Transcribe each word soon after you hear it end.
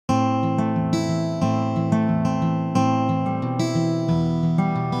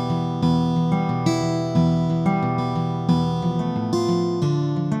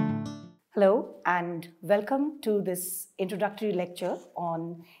and welcome to this introductory lecture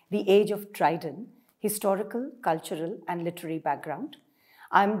on the Age of Dryden, historical, cultural and literary background.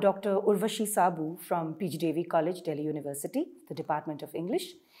 I'm Dr. Urvashi Sabu from PGDAV College, Delhi University, the Department of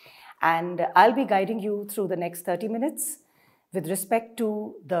English, and I'll be guiding you through the next 30 minutes with respect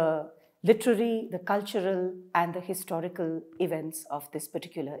to the literary, the cultural and the historical events of this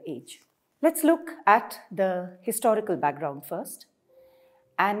particular age. Let's look at the historical background first.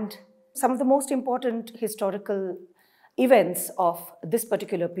 And some of the most important historical events of this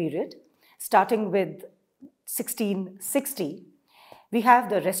particular period, starting with 1660, we have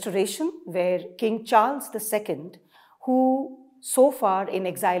the Restoration, where King Charles II, who so far in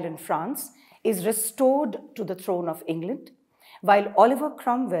exile in France, is restored to the throne of England, while Oliver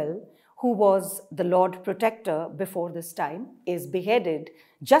Cromwell, who was the Lord Protector before this time, is beheaded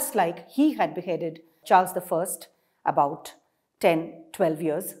just like he had beheaded Charles I about 10-12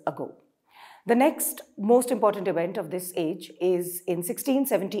 years ago. The next most important event of this age is in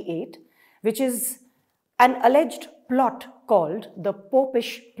 1678, which is an alleged plot called the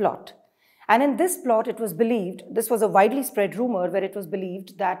Popish Plot. And in this plot, it was believed, this was a widely spread rumor where it was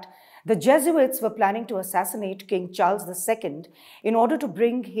believed that the Jesuits were planning to assassinate King Charles II in order to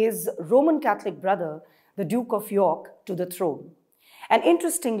bring his Roman Catholic brother, the Duke of York, to the throne. And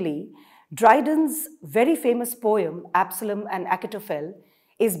interestingly, Dryden's very famous poem, Absalom and Achitophel,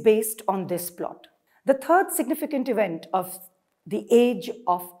 is based on this plot. The third significant event of the Age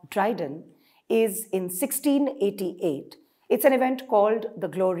of Dryden is in 1688. It's an event called the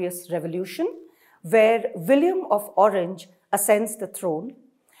Glorious Revolution, where William of Orange ascends the throne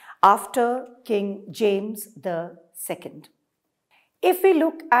after King James II. If we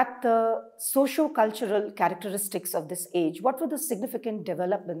look at the socio-cultural characteristics of this age, what were the significant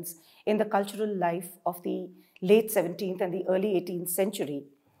developments in the cultural life of the late 17th and the early 18th century?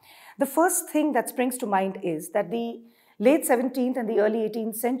 The first thing that springs to mind is that the late 17th and the early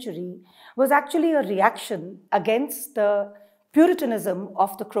 18th century was actually a reaction against the Puritanism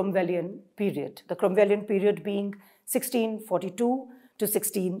of the Cromwellian period, the Cromwellian period being 1642 to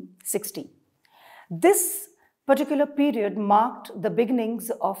 1660. This particular period marked the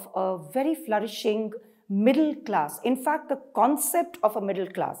beginnings of a very flourishing middle class. In fact, the concept of a middle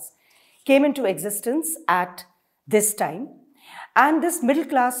class came into existence at this time. And this middle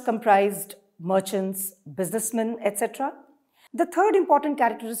class comprised merchants, businessmen, etc. The third important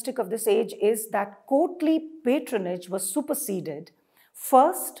characteristic of this age is that courtly patronage was superseded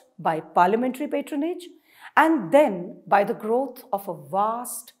first by parliamentary patronage and then by the growth of a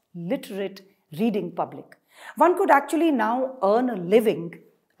vast literate reading public. One could actually now earn a living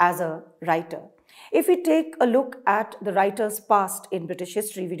as a writer. If we take a look at the writers past in British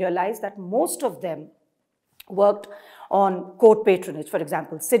history, we realize that most of them worked on court patronage. For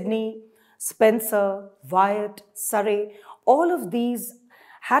example, Sidney, Spencer, Wyatt, Surrey, all of these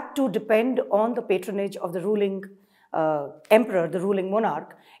had to depend on the patronage of the ruling emperor, the ruling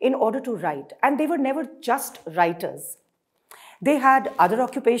monarch, in order to write. And they were never just writers. They had other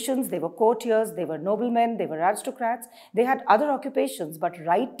occupations, they were courtiers, they were noblemen, they were aristocrats, they had other occupations, but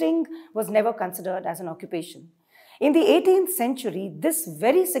writing was never considered as an occupation. In the 18th century, this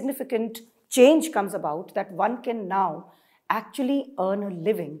very significant change comes about that one can now actually earn a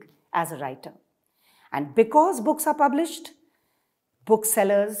living as a writer. And because books are published,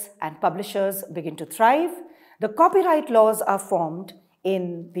 booksellers and publishers begin to thrive. The copyright laws are formed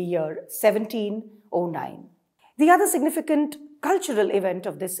in the year 1709. The other significant cultural event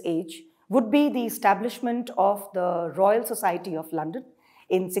of this age would be the establishment of the Royal Society of London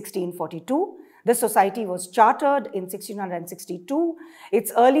in 1642. This society was chartered in 1662.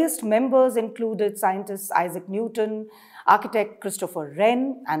 Its earliest members included scientist Isaac Newton, architect Christopher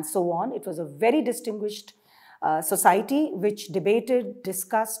Wren, and so on. It was a very distinguished society which debated,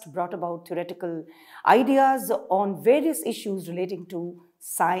 discussed, brought about theoretical ideas on various issues relating to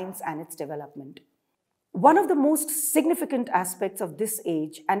science and its development. One of the most significant aspects of this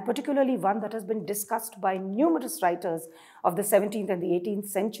age, and particularly one that has been discussed by numerous writers of the 17th and the 18th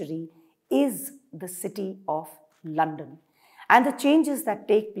century, is the city of London and the changes that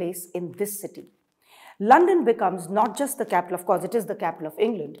take place in this city. London becomes not just the capital, of course, it is the capital of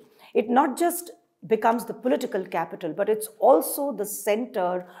England. It not just becomes the political capital, but it's also the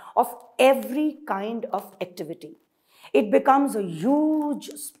center of every kind of activity. It becomes a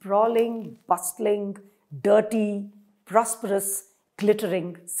huge, sprawling, bustling, dirty, prosperous,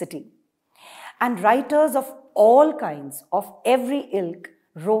 glittering city. And writers of all kinds, of every ilk,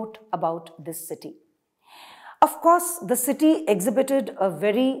 wrote about this city. Of course, the city exhibited a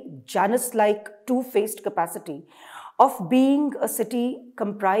very Janus-like two-faced capacity of being a city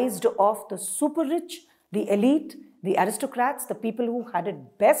comprised of the super rich, the elite, the aristocrats, the people who had it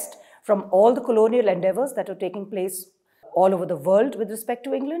best from all the colonial endeavors that were taking place all over the world with respect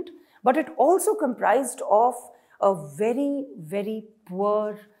to England. But it also comprised of a very, very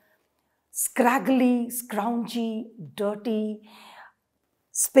poor, scraggly, scroungy, dirty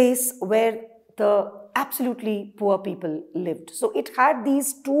space where the absolutely poor people lived. So it had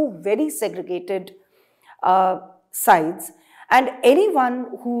these two very segregated sides. And anyone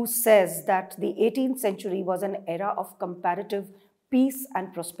who says that the 18th century was an era of comparative peace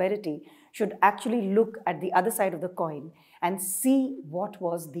and prosperity should actually look at the other side of the coin and see what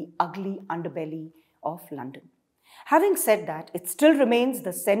was the ugly underbelly of London. Having said that, it still remains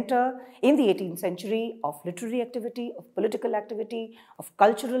the center in the 18th century of literary activity, of political activity, of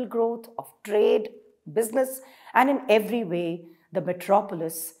cultural growth, of trade, business, and in every way, the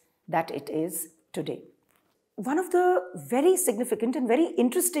metropolis that it is today. One of the very significant and very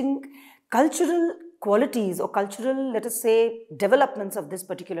interesting cultural qualities or cultural, let us say, developments of this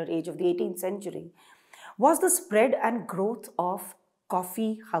particular age of the 18th century was the spread and growth of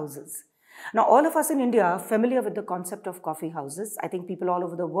coffee houses. Now, all of us in India are familiar with the concept of coffee houses. I think people all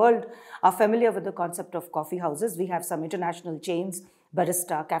over the world are familiar with the concept of coffee houses. We have some international chains,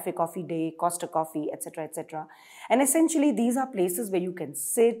 Barista, Cafe Coffee Day, Costa Coffee, etc., etc. And essentially, these are places where you can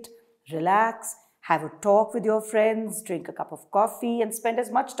sit, relax, have a talk with your friends, drink a cup of coffee, and spend as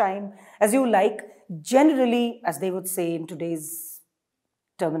much time as you like, generally, as they would say in today's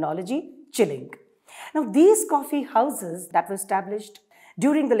terminology, chilling. Now, these coffee houses that were established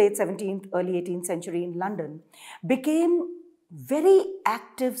during the late 17th, early 18th century in London became very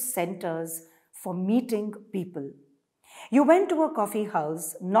active centers for meeting people. You went to a coffee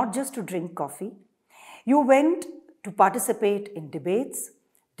house not just to drink coffee, you went to participate in debates,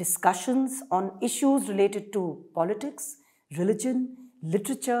 discussions on issues related to politics, religion,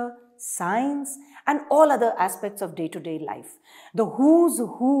 literature, science, and all other aspects of day-to-day life. The who's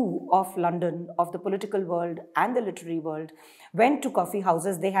who of London, of the political world and the literary world, went to coffee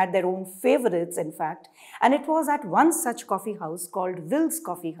houses. They had their own favorites, in fact, and it was at one such coffee house called Will's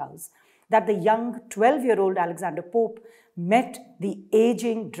Coffee House that the young 12-year-old Alexander Pope met the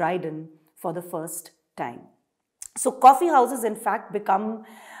aging Dryden for the first time. So coffee houses, in fact, become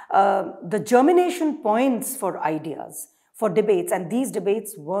the germination points for ideas, for debates, and these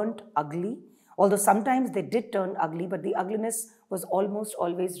debates weren't ugly, although sometimes they did turn ugly, but the ugliness was almost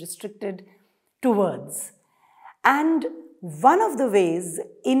always restricted to words. And one of the ways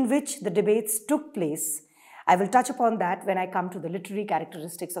in which the debates took place, I will touch upon that when I come to the literary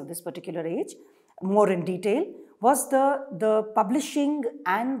characteristics of this particular age, more in detail, was the publishing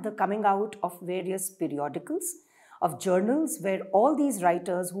and the coming out of various periodicals, of journals, where all these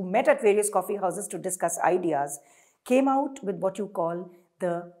writers who met at various coffee houses to discuss ideas came out with what you call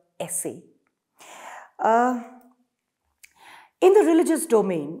the essay. In the religious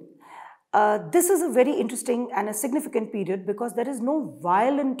domain, this is a very interesting and a significant period because there is no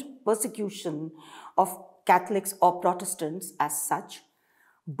violent persecution of Catholics or Protestants as such,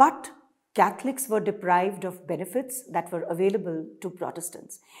 but Catholics were deprived of benefits that were available to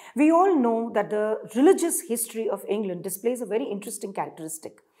Protestants. We all know that the religious history of England displays a very interesting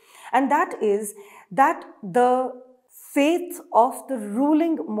characteristic, and that is that the faith of the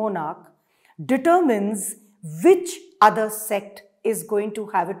ruling monarch determines which other sect is going to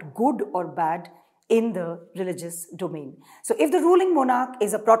have it good or bad in the religious domain. So if the ruling monarch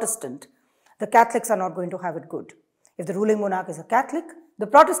is a Protestant, the Catholics are not going to have it good. If the ruling monarch is a Catholic, the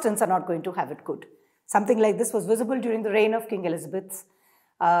Protestants are not going to have it good. Something like this was visible during the reign of King Elizabeth,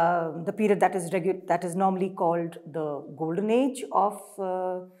 the period that is normally called the Golden Age of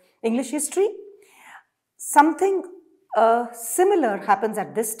English history. Something similar happens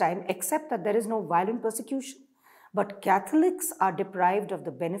at this time, except that there is no violent persecution, but Catholics are deprived of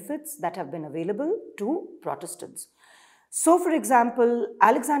the benefits that have been available to Protestants. So, for example,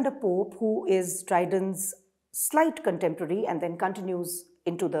 Alexander Pope, who is Dryden's slight contemporary and then continues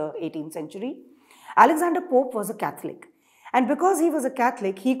into the 18th century, Alexander Pope was a Catholic. And because he was a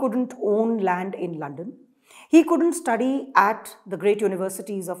Catholic, he couldn't own land in London. He couldn't study at the great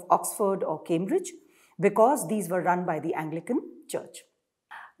universities of Oxford or Cambridge because these were run by the Anglican Church.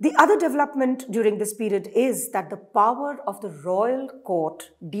 The other development during this period is that the power of the royal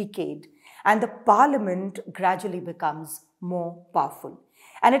court decayed and the parliament gradually becomes more powerful.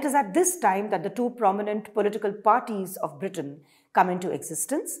 And it is at this time that the two prominent political parties of Britain come into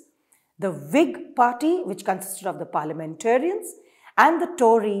existence. The Whig party, which consisted of the parliamentarians, and the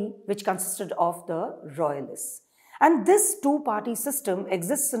Tory, which consisted of the royalists. And this two-party system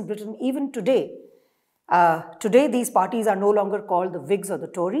exists in Britain even today. Today, these parties are no longer called the Whigs or the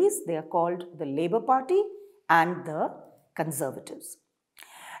Tories. They are called the Labour Party and the Conservatives.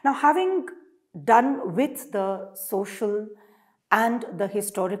 Now, having done with the social and the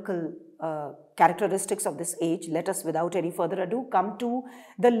historical characteristics of this age, let us, without any further ado, come to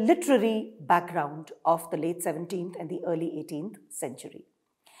the literary background of the late 17th and the early 18th century.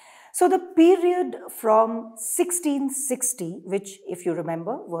 So the period from 1660, which, if you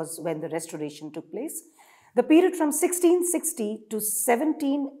remember, was when the Restoration took place, the period from 1660 to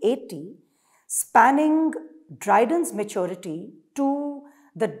 1780, spanning Dryden's maturity to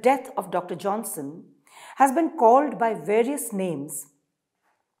the death of Dr. Johnson, has been called by various names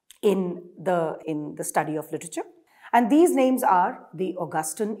in the study of literature. And these names are the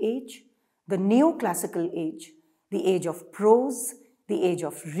Augustan age, the Neoclassical age, the age of prose, the age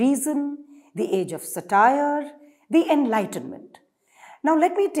of reason, the age of satire, the Enlightenment. Now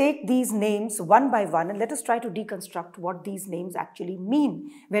let me take these names one by one and let us try to deconstruct what these names actually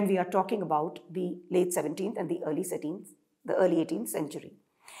mean when we are talking about the late 17th and the early 18th century.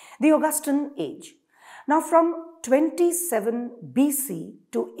 The Augustan age. Now from 27 BC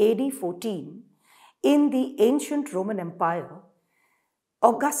to AD 14, in the ancient Roman Empire,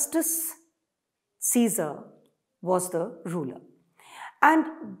 Augustus Caesar was the ruler. And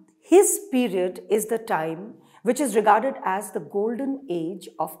his period is the time which is regarded as the golden age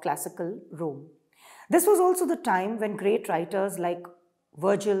of classical Rome. This was also the time when great writers like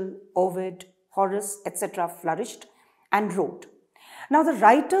Virgil, Ovid, Horace, etc. flourished and wrote. Now, the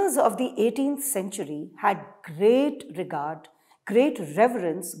writers of the 18th century had great regard, great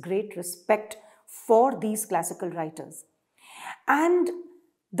reverence, great respect for these classical writers. And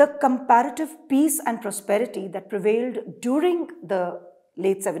the comparative peace and prosperity that prevailed during the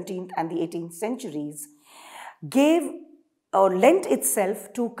late 17th and the 18th centuries gave or lent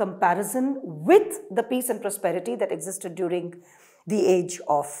itself to comparison with the peace and prosperity that existed during the age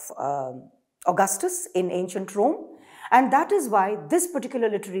of Augustus in ancient Rome. And that is why this particular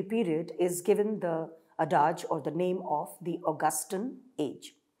literary period is given the adage or the name of the Augustan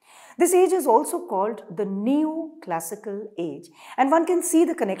age. This age is also called the Neoclassical age, and one can see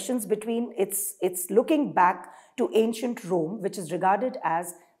the connections between its looking back to ancient Rome, which is regarded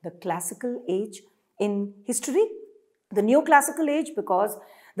as the classical age in history. The Neoclassical age because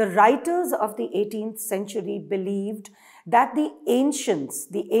the writers of the 18th century believed that the ancients,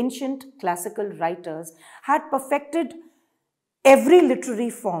 the ancient classical writers, had perfected every literary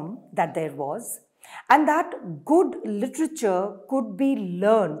form that there was, and that good literature could be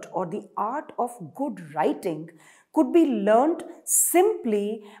learned, or the art of good writing could be learned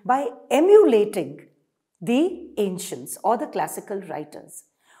simply by emulating the ancients or the classical writers.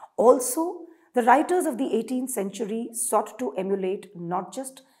 Also, the writers of the 18th century sought to emulate not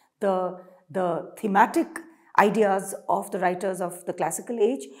just the thematic ideas of the writers of the classical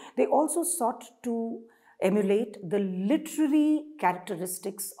age, they also sought to emulate the literary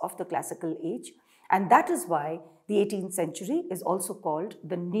characteristics of the classical age. And that is why the 18th century is also called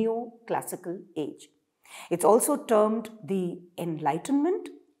the Neoclassical age. It's also termed the Enlightenment.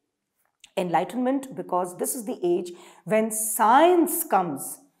 Enlightenment because this is the age when science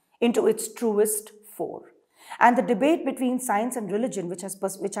comes into its truest fore. And the debate between science and religion, which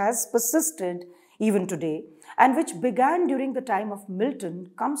has persisted even today, and which began during the time of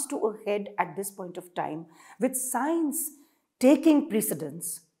Milton, comes to a head at this point of time, with science taking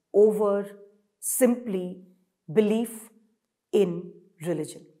precedence over simply belief in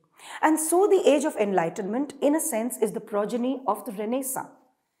religion. And so the age of enlightenment, in a sense, is the progeny of the Renaissance.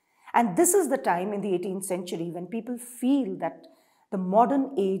 And this is the time in the 18th century when people feel that the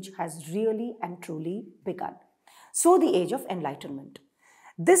modern age has really and truly begun. So the age of enlightenment.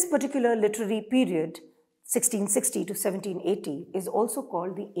 This particular literary period, 1660 to 1780, is also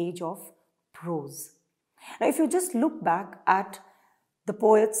called the age of prose. Now, if you just look back at the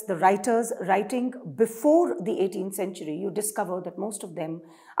poets, the writers writing before the 18th century, you discover that most of them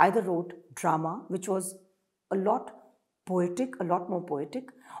either wrote drama, which was a lot poetic, a lot more poetic,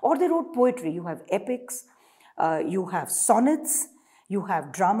 or they wrote poetry. You have epics, you have sonnets, you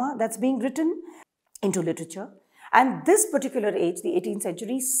have drama that's being written into literature. And this particular age, the 18th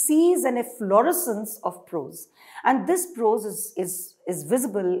century, sees an efflorescence of prose. And this prose is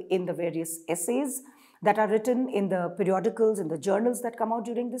visible in the various essays that are written in the periodicals, in the journals that come out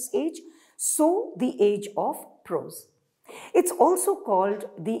during this age. So the age of prose. It's also called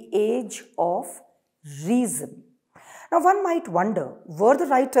the age of reason. Now one might wonder, were the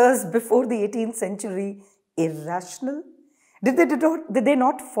writers before the 18th century irrational? Did they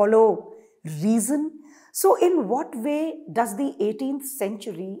not follow reason? So in what way does the 18th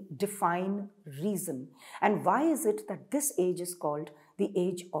century define reason? And why is it that this age is called the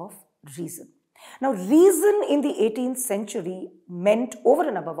age of reason? Now, reason in the 18th century meant, over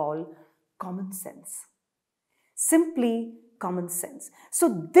and above all, common sense. Simply common sense.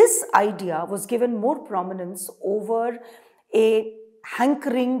 So this idea was given more prominence over a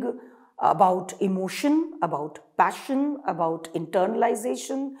hankering about emotion, about passion, about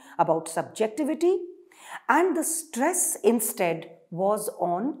internalization, about subjectivity, and the stress instead was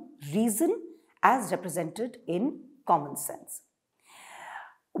on reason as represented in common sense.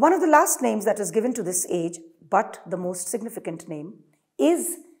 One of the last names that is given to this age, but the most significant name,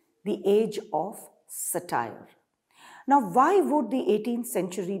 is the age of satire. Now, why would the 18th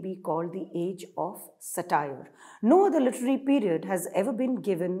century be called the age of satire? No other literary period has ever been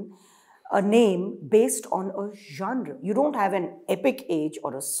given a name based on a genre. You don't have an epic age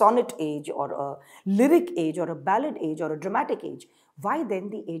or a sonnet age or a lyric age or a ballad age or a dramatic age. Why then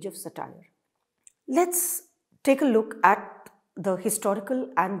the age of satire? Let's take a look at the historical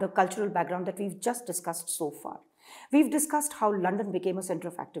and the cultural background that we've just discussed so far. We've discussed how London became a center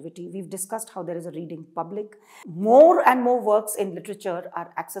of activity. We've discussed how there is a reading public. More and more works in literature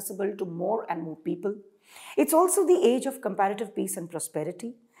are accessible to more and more people. It's also the age of comparative peace and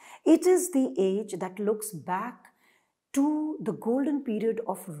prosperity. It is the age that looks back to the golden period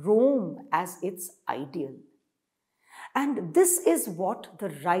of Rome as its ideal. And this is what the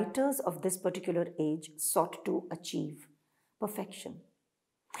writers of this particular age sought to achieve: perfection.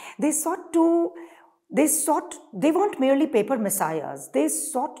 They weren't merely paper messiahs. They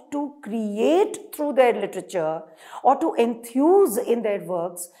sought to create through their literature or to enthuse in their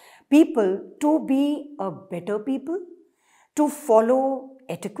works people to be a better people, to follow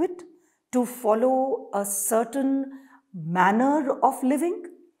etiquette, to follow a certain manner of living.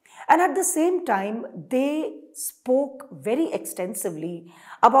 And at the same time, they spoke very extensively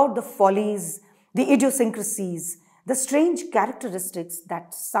about the follies, the idiosyncrasies, the strange characteristics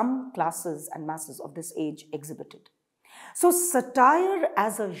that some classes and masses of this age exhibited. So satire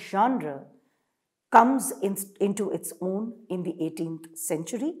as a genre comes into its own in the 18th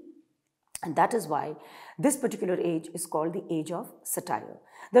century. And that is why this particular age is called the age of satire.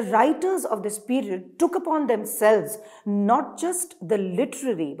 The writers of this period took upon themselves not just the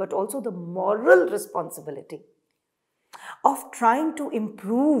literary but also the moral responsibility of trying to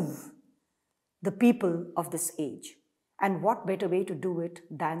improve the people of this age. And what better way to do it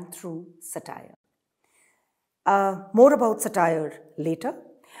than through satire? More about satire later,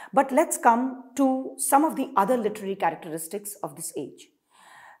 but let's come to some of the other literary characteristics of this age.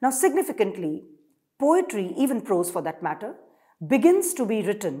 Now, significantly, poetry, even prose for that matter, begins to be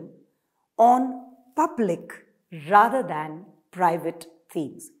written on public rather than private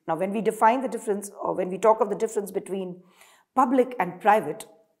themes. Now, when we define the difference, or when we talk of the difference between public and private,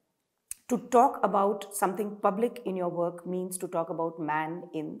 to talk about something public in your work means to talk about man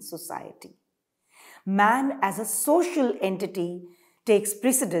in society. Man as a social entity takes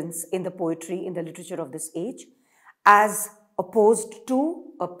precedence in the poetry, in the literature of this age, as opposed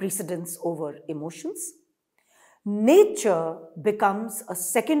to a precedence over emotions. Nature becomes a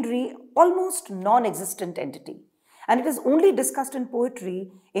secondary, almost non-existent entity, and it is only discussed in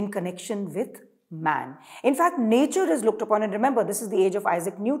poetry in connection with man. In fact, nature is looked upon, and remember, this is the age of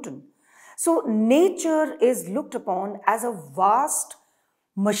Isaac Newton. So nature is looked upon as a vast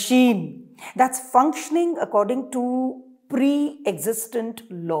machine that's functioning according to pre-existent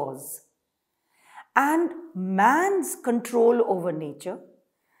laws. And man's control over nature,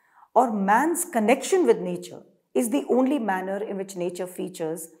 or man's connection with nature, is the only manner in which nature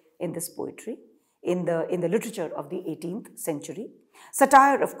features in this poetry, in the literature of the 18th century.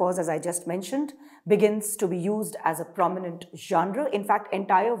 Satire, of course, as I just mentioned, begins to be used as a prominent genre. In fact,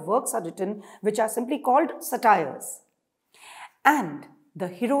 entire works are written which are simply called satires. And the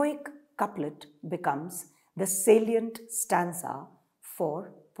heroic couplet becomes the salient stanza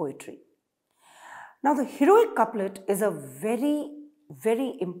for poetry. Now, the heroic couplet is a very,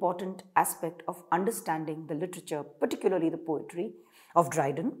 very important aspect of understanding the literature, particularly the poetry of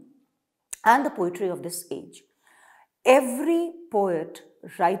Dryden and the poetry of this age. Every poet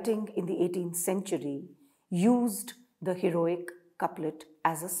writing in the 18th century used the heroic couplet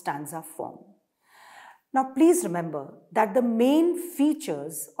as a stanza form. Now, please remember that the main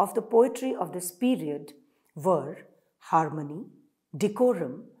features of the poetry of this period were harmony,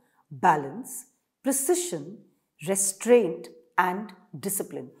 decorum, balance, precision, restraint, and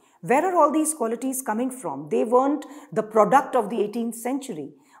discipline. Where are all these qualities coming from? They weren't the product of the 18th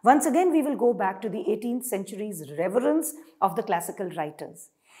century. Once again, we will go back to the 18th century's reverence of the classical writers.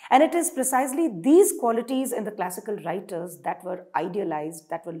 And it is precisely these qualities in the classical writers that were idealized,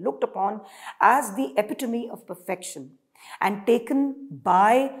 that were looked upon as the epitome of perfection and taken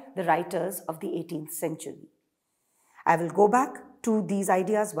by the writers of the 18th century. I will go back to these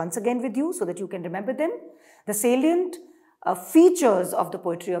ideas once again with you so that you can remember them. The salient features of the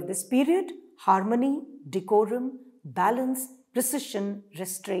poetry of this period: harmony, decorum, balance, precision,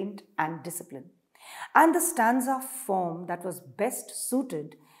 restraint, and discipline. And the stanza form that was best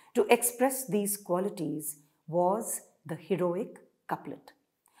suited to express these qualities was the heroic couplet.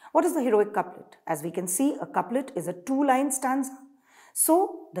 What is the heroic couplet? As we can see, a couplet is a two-line stanza.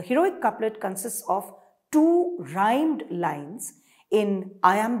 So the heroic couplet consists of two rhymed lines in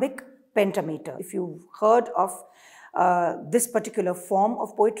iambic pentameter. If you've heard of this particular form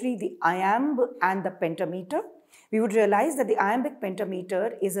of poetry, the iamb and the pentameter, we would realize that the iambic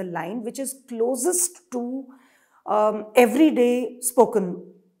pentameter is a line which is closest to everyday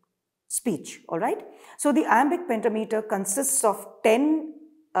spoken speech, all right? So the iambic pentameter consists of 10,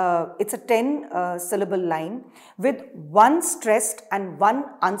 it's a 10 syllable line with one stressed and one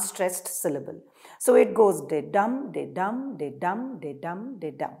unstressed syllable. So it goes de-dum, de-dum, de-dum, de-dum,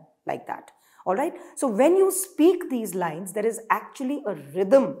 de-dum, like that. All right. So when you speak these lines, there is actually a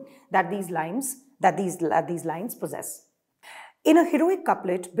rhythm that these lines possess. In a heroic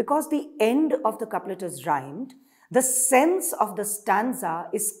couplet, because the end of the couplet is rhymed, the sense of the stanza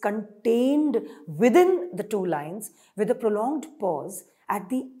is contained within the two lines with a prolonged pause at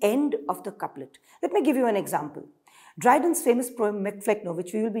the end of the couplet. Let me give you an example. Dryden's famous poem Macflecno,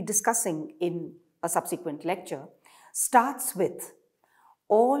 which we will be discussing in a subsequent lecture, starts with,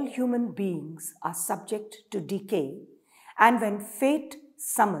 "All human beings are subject to decay, and when fate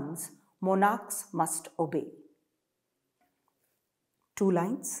summons, monarchs must obey." Two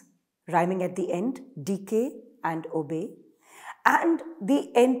lines, rhyming at the end, decay and obey. And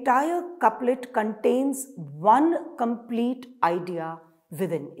the entire couplet contains one complete idea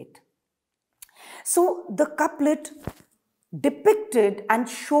within it. So the couplet depicted and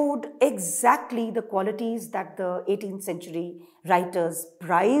showed exactly the qualities that the 18th century writers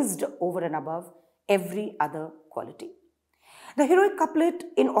prized over and above every other quality. The heroic couplet,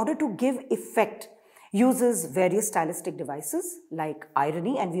 in order to give effect, uses various stylistic devices like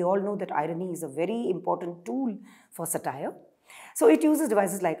irony, and we all know that irony is a very important tool for satire. So it uses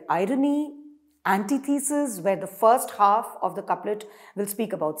devices like irony, antithesis, where the first half of the couplet will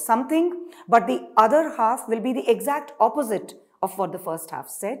speak about something, but the other half will be the exact opposite of what the first half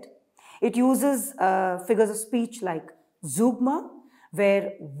said. It uses figures of speech like zeugma,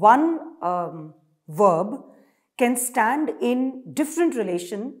 where one verb can stand in different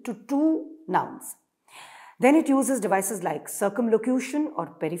relation to two nouns. Then it uses devices like circumlocution or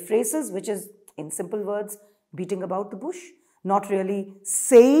periphrasis, which is, in simple words, beating about the bush. Not really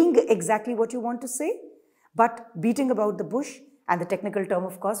saying exactly what you want to say, but beating about the bush, and the technical term,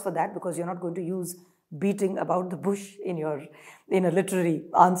 of course, for that, because you're not going to use beating about the bush in a literary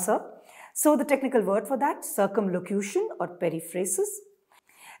answer. So the technical word for that, circumlocution or periphrasis.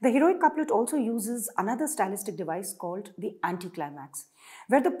 The heroic couplet also uses another stylistic device called the anticlimax,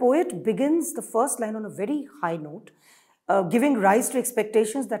 where the poet begins the first line on a very high note, giving rise to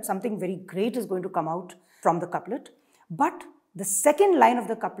expectations that something very great is going to come out from the couplet. But the second line of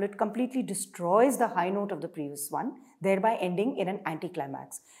the couplet completely destroys the high note of the previous one, thereby ending in an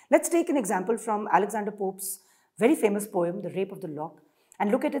anticlimax. Let's take an example from Alexander Pope's very famous poem, The Rape of the Lock,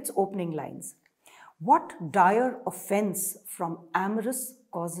 and look at its opening lines. "What dire offense from amorous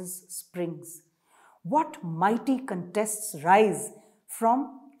causes springs? What mighty contests rise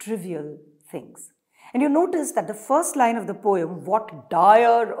from trivial things?" And you notice that the first line of the poem, "What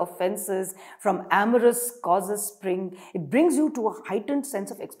dire offenses from amorous causes spring," it brings you to a heightened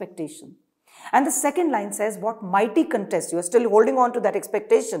sense of expectation. And the second line says, "What mighty contests," you are still holding on to that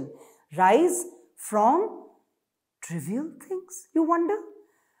expectation, "rise from trivial things," you wonder.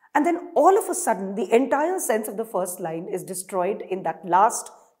 And then all of a sudden, the entire sense of the first line is destroyed in that last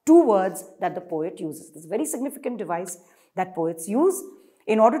two words that the poet uses. This is a very significant device that poets use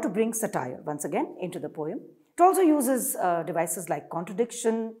in order to bring satire, once again, into the poem. It also uses devices like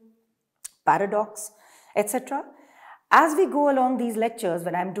contradiction, paradox, etc. As we go along these lectures,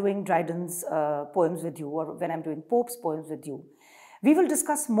 when I'm doing Dryden's poems with you, or when I'm doing Pope's poems with you, we will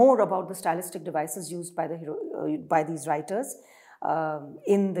discuss more about the stylistic devices used by these writers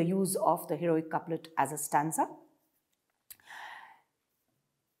in the use of the heroic couplet as a stanza.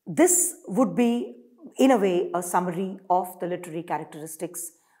 This would be, in a way, a summary of the literary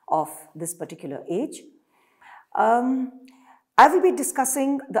characteristics of this particular age. I will be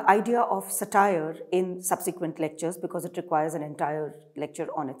discussing the idea of satire in subsequent lectures because it requires an entire lecture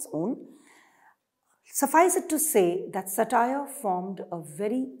on its own. Suffice it to say that satire formed a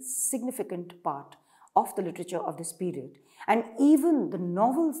very significant part of the literature of this period. And even the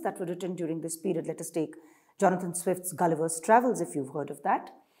novels that were written during this period, let us take Jonathan Swift's Gulliver's Travels, if you've heard of that,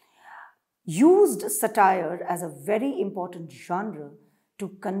 used satire as a very important genre to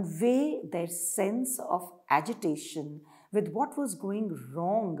convey their sense of agitation with what was going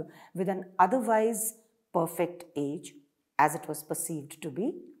wrong with an otherwise perfect age, as it was perceived to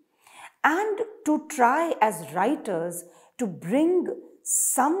be, and to try as writers to bring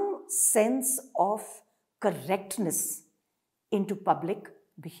some sense of correctness into public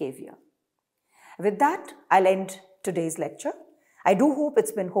behavior. With that, I'll end today's lecture. I do hope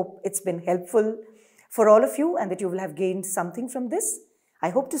it's been helpful for all of you and that you will have gained something from this. I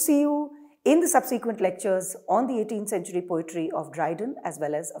hope to see you in the subsequent lectures on the 18th century poetry of Dryden as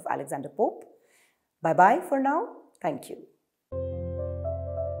well as of Alexander Pope. Bye-bye for now. Thank you.